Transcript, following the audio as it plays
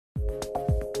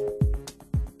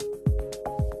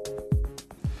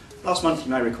Last month,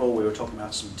 you may recall, we were talking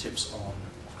about some tips on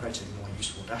creating more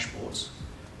useful dashboards.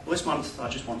 Well, this month I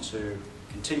just want to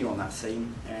continue on that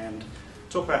theme and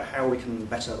talk about how we can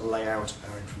better lay out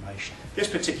our information. This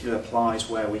particularly applies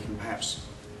where we can perhaps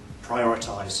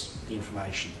prioritise the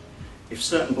information. If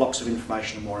certain blocks of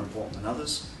information are more important than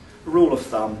others, a rule of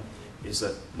thumb is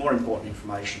that more important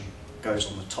information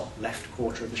goes on the top left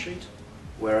quarter of the sheet,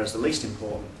 whereas the least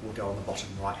important will go on the bottom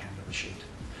right hand of the sheet.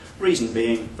 Reason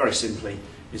being, very simply,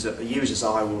 is that the user's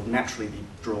eye will naturally be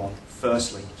drawn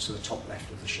firstly to the top left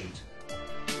of the sheet.